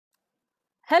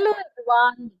Hello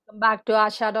everyone, welcome back to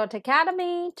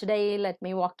Asha.Academy. Today, let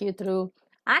me walk you through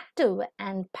active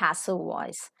and passive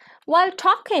voice. While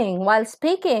talking, while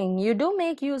speaking, you do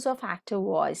make use of active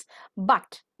voice.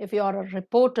 But if you are a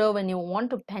reporter, when you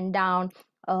want to pen down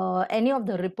any of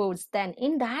the reports, then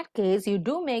in that case, you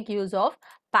do make use of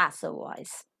passive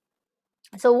voice.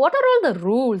 So what are all the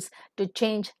rules to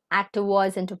change active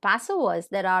voice into passive voice?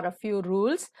 There are a few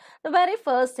rules. The very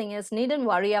first thing is needn't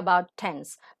worry about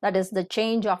tense. That is the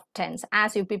change of tense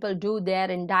as you people do there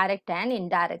in direct and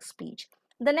indirect speech.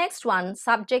 The next one,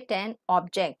 subject and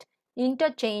object.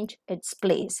 Interchange its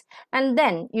place. And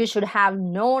then you should have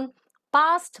known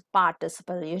past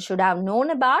participle. You should have known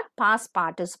about past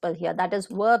participle here. That is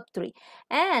verb 3.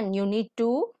 And you need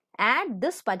to add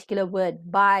this particular word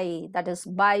by, that is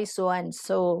by so and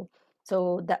so,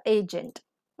 so the agent.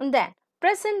 And then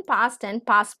present, past and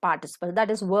past participle, that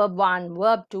is verb 1,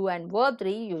 verb 2 and verb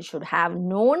 3. You should have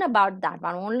known about that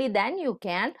one. Only then you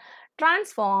can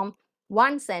transform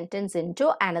one sentence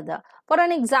into another. For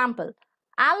an example,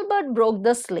 Albert broke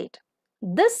the slate.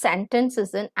 This sentence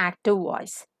is in active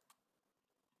voice.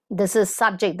 This is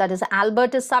subject, that is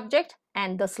Albert is subject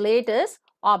and the slate is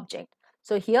object.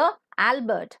 So here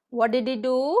Albert, what did he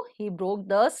do? He broke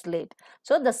the slate.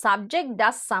 So the subject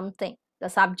does something. The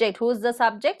subject, who is the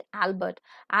subject? Albert.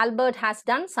 Albert has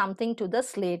done something to the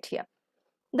slate here.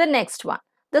 The next one.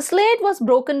 The slate was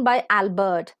broken by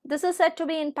Albert. This is said to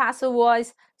be in passive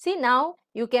voice. See, now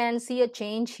you can see a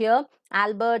change here.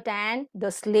 Albert and the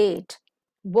slate.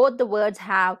 Both the words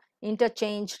have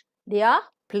interchanged their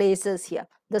places here.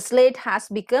 The slate has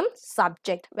become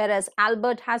subject, whereas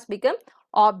Albert has become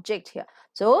object here.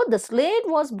 So the slate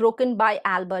was broken by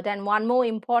Albert. And one more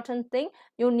important thing,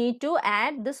 you need to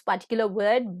add this particular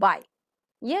word by.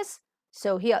 Yes.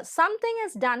 So here something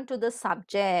is done to the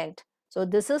subject. So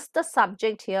this is the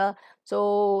subject here.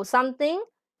 So something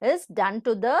is done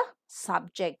to the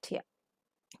subject here.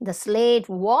 The slate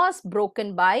was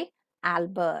broken by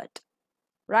Albert.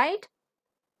 Right?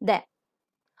 Then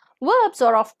verbs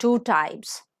are of two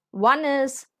types. One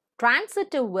is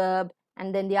transitive verb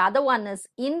and then the other one is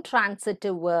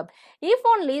intransitive verb. If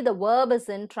only the verb is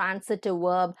intransitive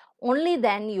verb, only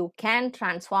then you can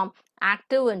transform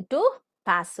active into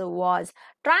passive voice.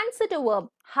 Transitive verb.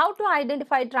 How to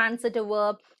identify transitive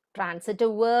verb?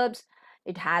 Transitive verbs,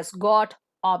 it has got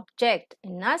object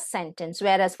in a sentence,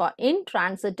 whereas for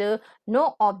intransitive,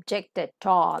 no object at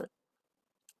all.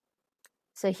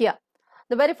 So here,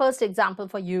 the very first example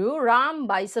for you, Ram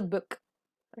buys a book.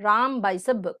 Ram buys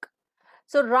a book.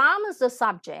 So Ram is the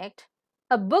subject,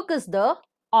 a book is the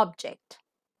object.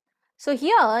 So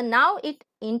here now it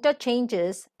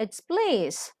interchanges its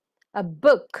place. A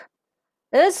book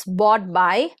is bought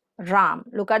by Ram.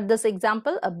 Look at this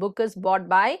example, a book is bought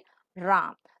by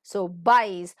Ram. So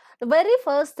buys, the very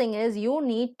first thing is you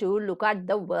need to look at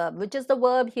the verb, which is the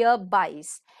verb here,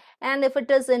 buys. And if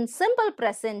it is in simple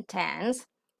present tense,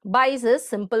 buys is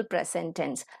simple present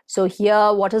tense. So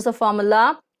here what is the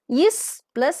formula? Is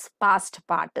plus past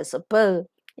participle.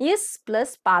 Is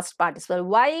plus past participle.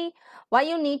 Why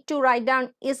you need to write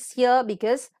down is here?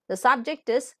 Because the subject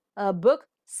is a book,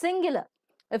 singular.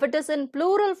 If it is in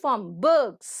plural form,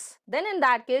 books, then in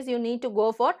that case you need to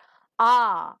go for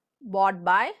are bought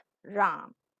by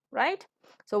Ram, right?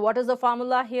 So what is the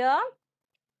formula here?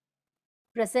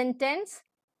 Present tense,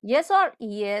 yes or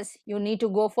yes, you need to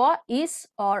go for is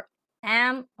or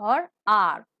am or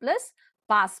are plus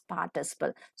past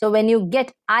participle. So when you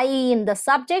get I in the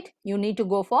subject, you need to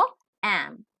go for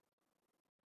am.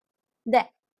 Then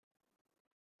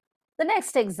the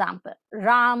next example,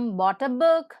 Ram bought a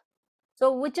book.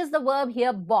 So which is the verb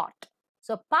here? Bought.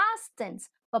 So past tense.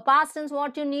 For past tense,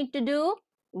 what you need to do?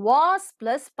 Was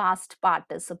plus past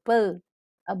participle.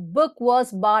 A book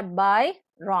was bought by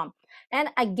Ram.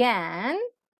 And again,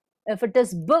 if it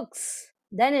is books,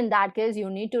 then in that case, you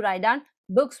need to write down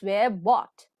books were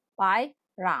bought by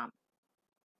Ram.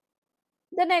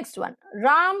 The next one,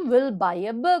 Ram will buy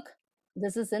a book.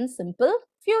 This is in simple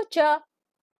future.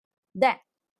 Then,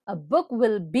 a book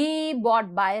will be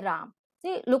bought by Ram.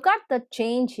 See, look at the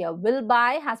change here. Will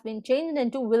buy has been changed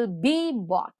into will be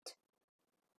bought.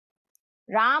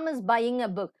 Ram is buying a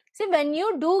book. See, when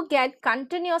you do get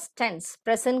continuous tense,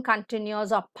 present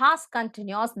continuous or past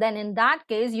continuous, then in that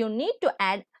case, you need to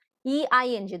add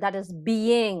EING, that is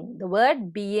being, the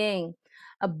word being.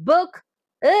 A book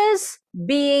is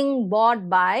being bought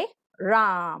by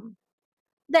Ram.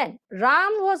 Then,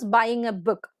 Ram was buying a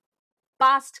book,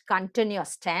 past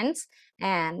continuous tense.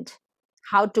 And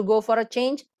how to go for a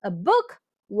change? A book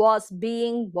was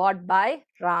being bought by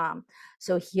Ram.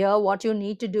 So here what you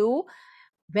need to do,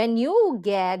 When you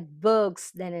get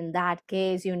books, then in that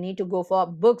case, you need to go for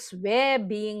books were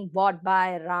being bought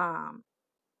by Ram.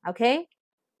 Okay.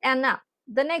 And now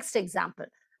the next example.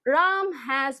 Ram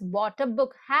has bought a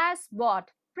book. Has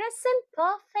bought. Present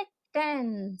perfect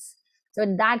tense. So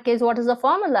in that case, what is the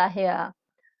formula here?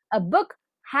 A book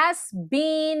has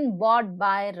been bought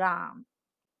by Ram.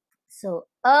 So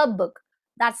a book.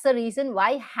 That's the reason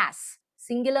why has.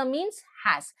 Singular means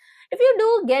has. If you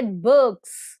do get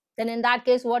books, then in that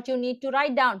case, what you need to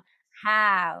write down?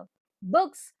 Have.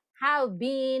 Books have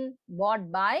been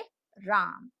bought by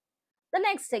Ram. The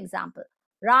next example.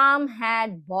 Ram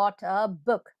had bought a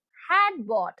book. Had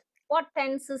bought. What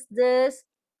tense is this?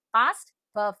 Past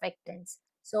perfect tense.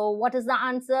 So what is the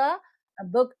answer? A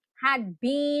book had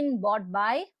been bought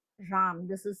by Ram.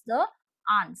 This is the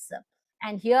answer.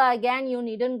 And here again, you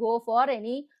needn't go for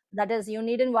any, that is, you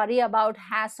needn't worry about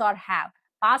has or have.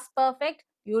 Past perfect,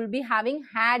 you will be having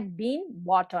had been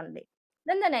bought only.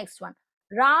 Then the next one.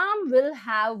 Ram will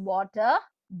have bought a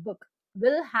book.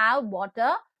 Will have bought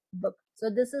a book. So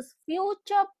this is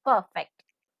future perfect.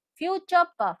 Future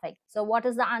perfect. So what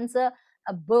is the answer?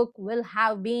 A book will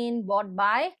have been bought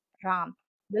by Ram.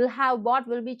 Will have bought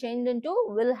will be changed into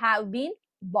will have been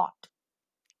bought.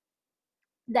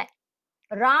 Then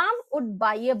Ram would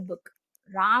buy a book.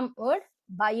 Ram would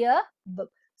buy a book.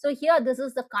 So here this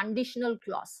is the conditional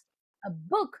clause. A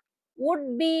book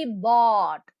would be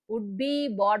bought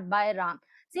by Ram.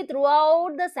 See,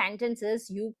 throughout the sentences,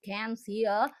 you can see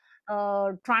a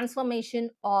transformation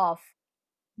of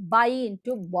buy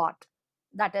into bought.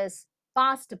 That is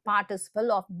past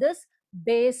participle of this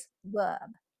base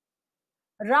verb.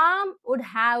 Ram would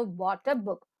have bought a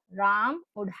book. Ram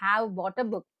would have bought a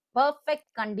book. Perfect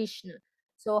conditional.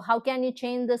 So how can you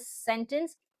change this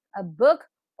sentence? A book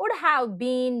would have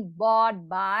been bought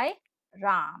by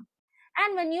Ram.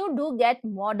 And when you do get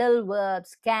modal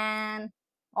verbs, can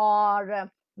or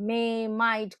may,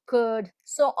 might, could,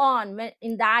 so on,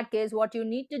 in that case, what you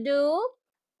need to do?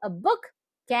 A book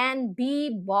can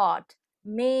be bought,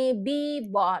 may be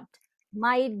bought,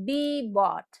 might be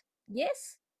bought.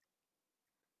 Yes?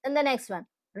 Then the next one.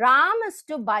 Ram is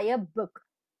to buy a book.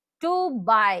 To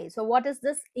buy. So what is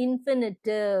this?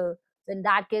 Infinitive. So in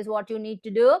that case, what you need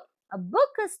to do? A book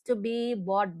is to be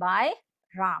bought by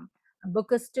Ram. A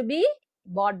book is to be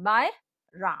bought by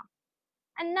Ram.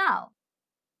 And now,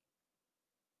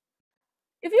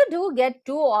 if you do get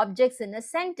two objects in a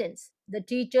sentence, the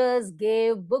teachers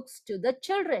gave books to the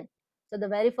children. So the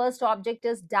very first object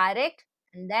is direct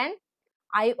and then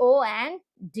IO and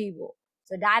DO.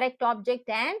 So direct object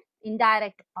and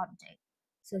indirect object.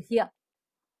 So here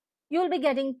you will be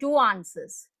getting two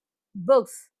answers.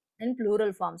 Books in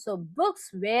plural form. So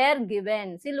books were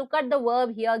given. See, look at the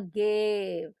verb here,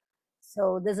 gave.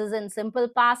 So this is in simple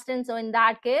past tense. So in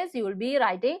that case, you will be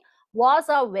writing was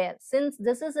or were. Since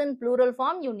this is in plural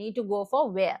form, you need to go for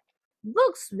were.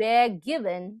 Books were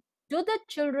given to the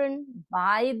children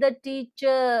by the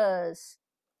teachers.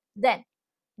 Then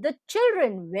the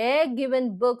children were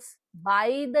given books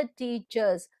by the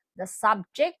teachers. The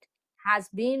subject has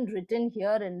been written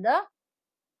here in the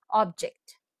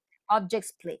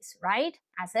object's place, right?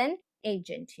 As an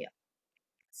agent here.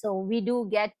 So we do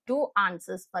get two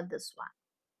answers for this one.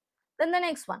 Then the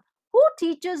next one. Who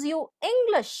teaches you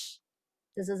English?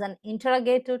 This is an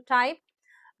interrogative type.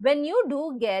 When you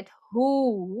do get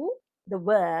who, the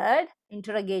word,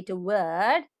 interrogative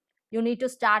word, you need to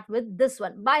start with this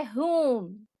one. By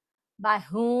whom? By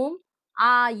whom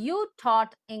are you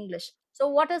taught English? So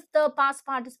what is the past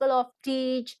participle of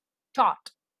teach?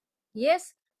 Taught.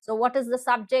 Yes. So what is the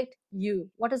subject? You.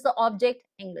 What is the object?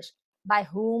 English. By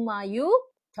whom are you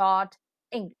taught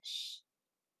English?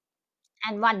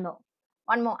 And one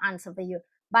more answer for you.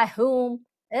 By whom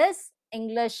is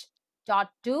English taught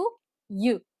to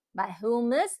you? By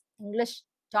whom is English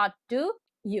taught to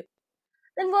you?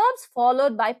 Then verbs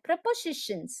followed by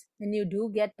prepositions. When you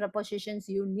do get prepositions,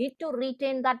 you need to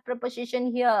retain that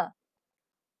preposition here.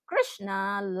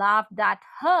 Krishna laughed at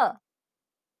her.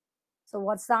 So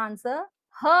what's the answer?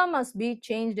 Her must be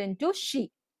changed into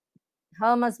she.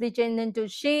 Her must be changed into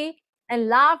she, and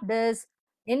laughed is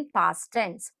in past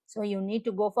tense. So you need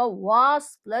to go for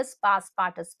was plus past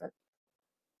participle.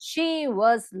 She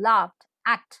was laughed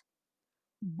at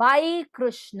by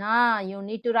Krishna. You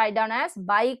need to write down as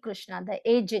by Krishna, the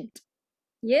agent.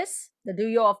 Yes, the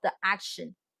doer of the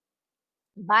action.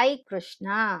 By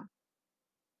Krishna.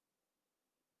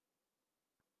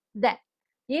 Then,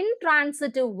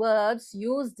 intransitive verbs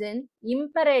used in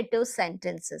imperative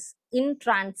sentences.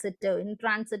 Intransitive.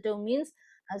 Intransitive means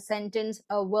a sentence,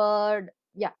 a word,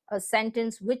 a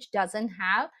sentence which doesn't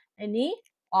have any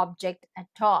object at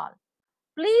all.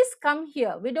 Please come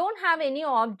here. We don't have any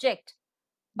object,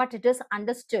 but it is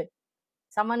understood.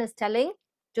 Someone is telling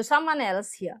to someone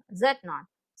else here. Is that not?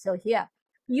 So here,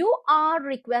 you are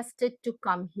requested to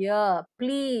come here.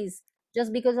 Please.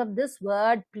 Just because of this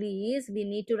word, please, we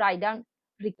need to write down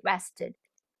requested.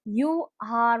 You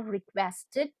are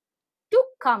requested to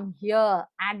come here.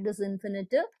 Add this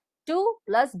infinitive to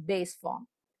plus base form.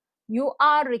 You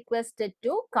are requested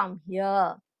to come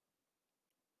here.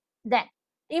 Then,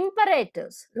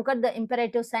 imperatives. Look at the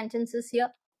imperative sentences here.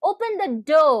 Open the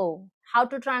door. How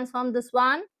to transform this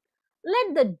one?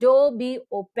 Let the door be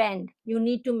opened. You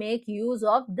need to make use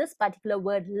of this particular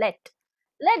word let.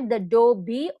 Let the door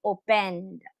be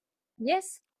opened.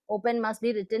 Yes, open must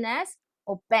be written as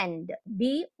opened.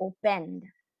 Be opened.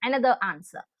 Another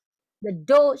answer. The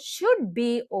door should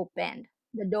be opened.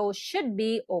 The door should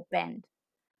be opened.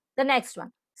 The next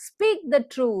one. Speak the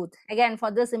truth. Again, for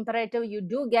this imperative, you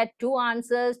do get two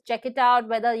answers. Check it out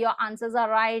whether your answers are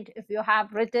right. If you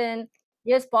have written,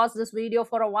 yes, pause this video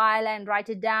for a while and write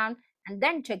it down and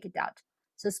then check it out.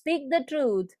 So speak the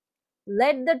truth.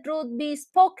 Let the truth be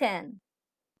spoken.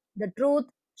 The truth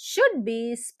should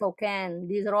be spoken.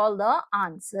 These are all the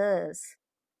answers.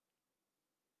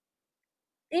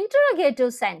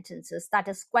 Interrogative sentences, that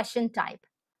is question type.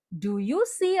 Do you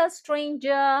see a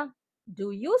stranger?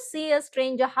 Do you see a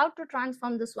stranger? How to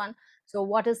transform this one? So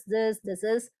what is this? This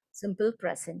is simple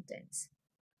present tense.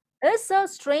 Is a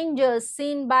stranger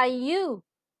seen by you?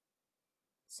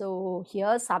 So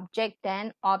here subject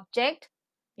and object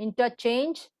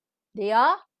interchange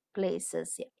their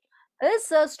places here.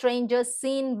 Is a stranger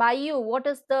seen by you? What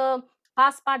is the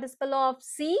past participle of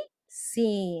see?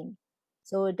 Seen.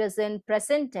 So it is in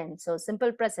present tense. So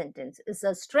simple present tense. Is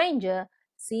a stranger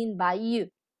seen by you?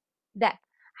 That.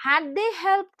 Had they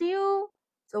helped you?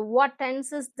 So what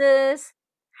tense is this?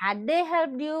 Had they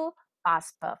helped you?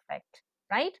 Past perfect.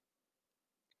 Right?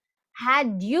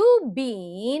 Had you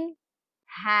been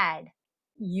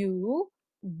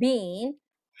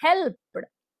helped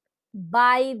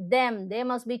by them? They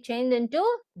must be changed into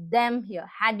them here.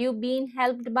 Had you been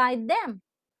helped by them?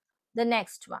 The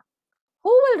next one. Who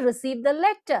will receive the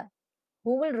letter?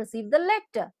 Who will receive the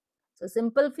letter? So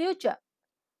simple future.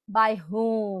 By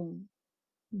whom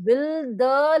will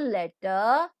the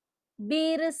letter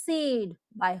be received?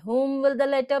 By whom will the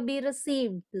letter be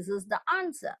received? This is the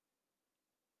answer.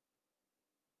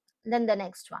 Then the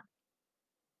next one.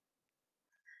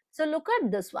 So look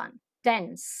at this one.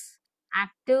 Tense,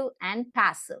 active and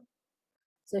passive.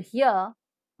 So here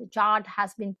the chart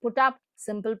has been put up,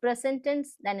 simple present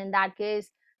tense. Then in that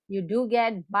case, you do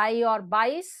get by or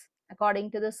bys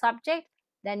according to the subject.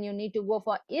 Then you need to go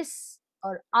for is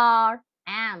or are,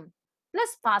 am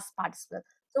plus past participle.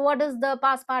 So what is the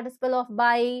past participle of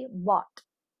by? Bought.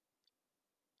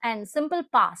 And simple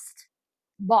past,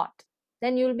 bought.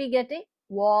 Then you will be getting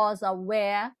was or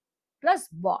were plus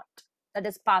bought. That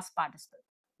is past participle.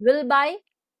 Will buy,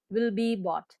 will be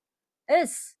bought.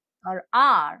 Is or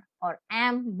are or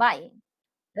am buying.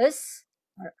 Is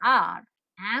or are,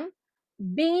 am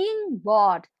being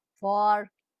bought. For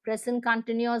present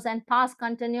continuous and past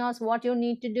continuous, what you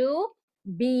need to do?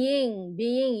 Being,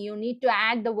 you need to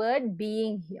add the word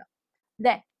being here.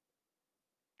 Then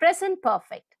present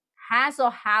perfect, has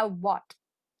or have bought.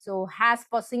 So has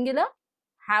for singular,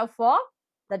 have for,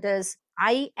 that is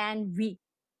I and we.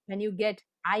 When you get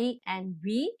I and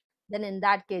we, then in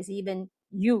that case even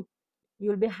you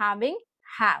will be having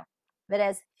have.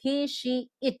 Whereas he, she,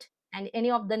 it and any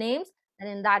of the names, then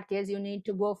in that case you need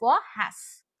to go for has.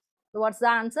 So what's the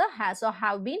answer? Has or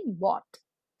have been bought.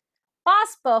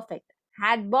 Past perfect,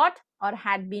 had bought or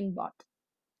had been bought.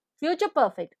 Future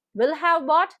perfect, will have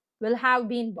bought, will have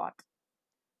been bought.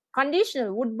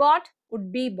 Conditional, would bought,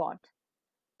 would be bought.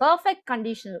 Perfect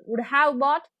conditional, would have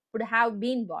bought, would have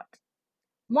been bought.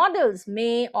 Models,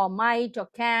 may or might or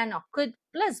can or could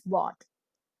plus bought.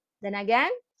 Then again,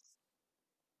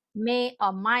 may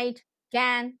or might,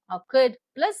 can or could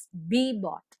plus be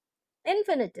bought.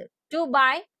 Infinitive, to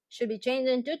buy should be changed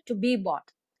into to be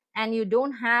bought. And you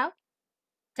don't have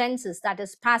tenses, that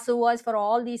is passive voice for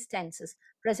all these tenses.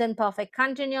 Present perfect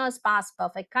continuous, past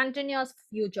perfect continuous,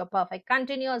 future perfect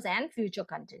continuous and future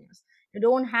continuous. You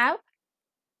don't have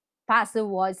passive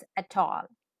voice at all.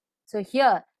 So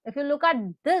here, if you look at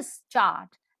this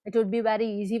chart, it would be very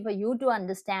easy for you to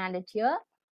understand it here.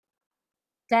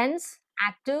 Tense,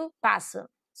 active, passive.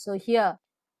 So here,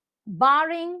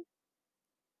 barring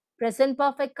present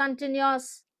perfect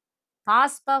continuous,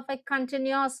 past perfect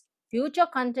continuous, future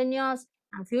continuous,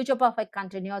 and future perfect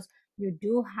continuous, you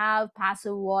do have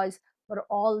passive voice for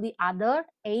all the other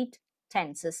 8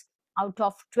 tenses. Out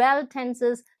of 12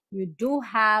 tenses, you do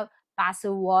have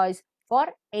passive voice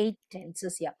for 8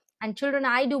 tenses here. And children,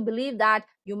 I do believe that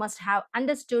you must have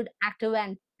understood active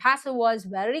and passive voice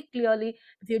very clearly.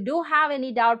 If you do have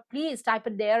any doubt, please type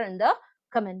it there in the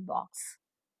comment box.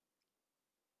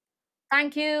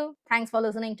 Thank you. Thanks for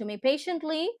listening to me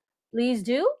patiently. Please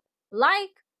do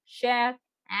like, share,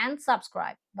 and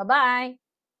subscribe. Bye-bye.